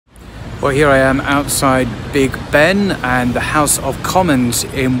Well, here I am outside Big Ben and the House of Commons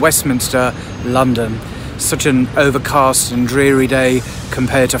in Westminster, London. Such an overcast and dreary day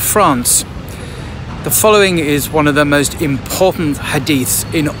compared to France. The following is one of the most important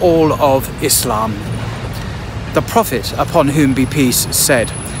hadiths in all of Islam. The Prophet, upon whom be peace,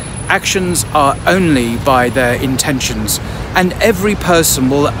 said, "Actions are only by their intentions, and every person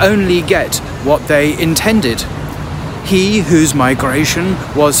will only get what they intended. He whose migration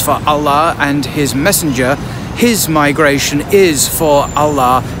was for Allah and His Messenger, his migration is for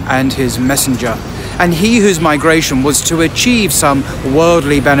Allah and His Messenger. And he whose migration was to achieve some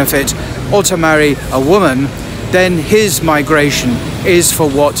worldly benefit or to marry a woman, then his migration is for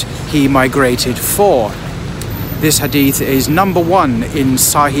what he migrated for." This hadith is number 1 in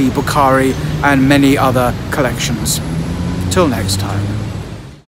Sahih Bukhari and many other collections. Till next time.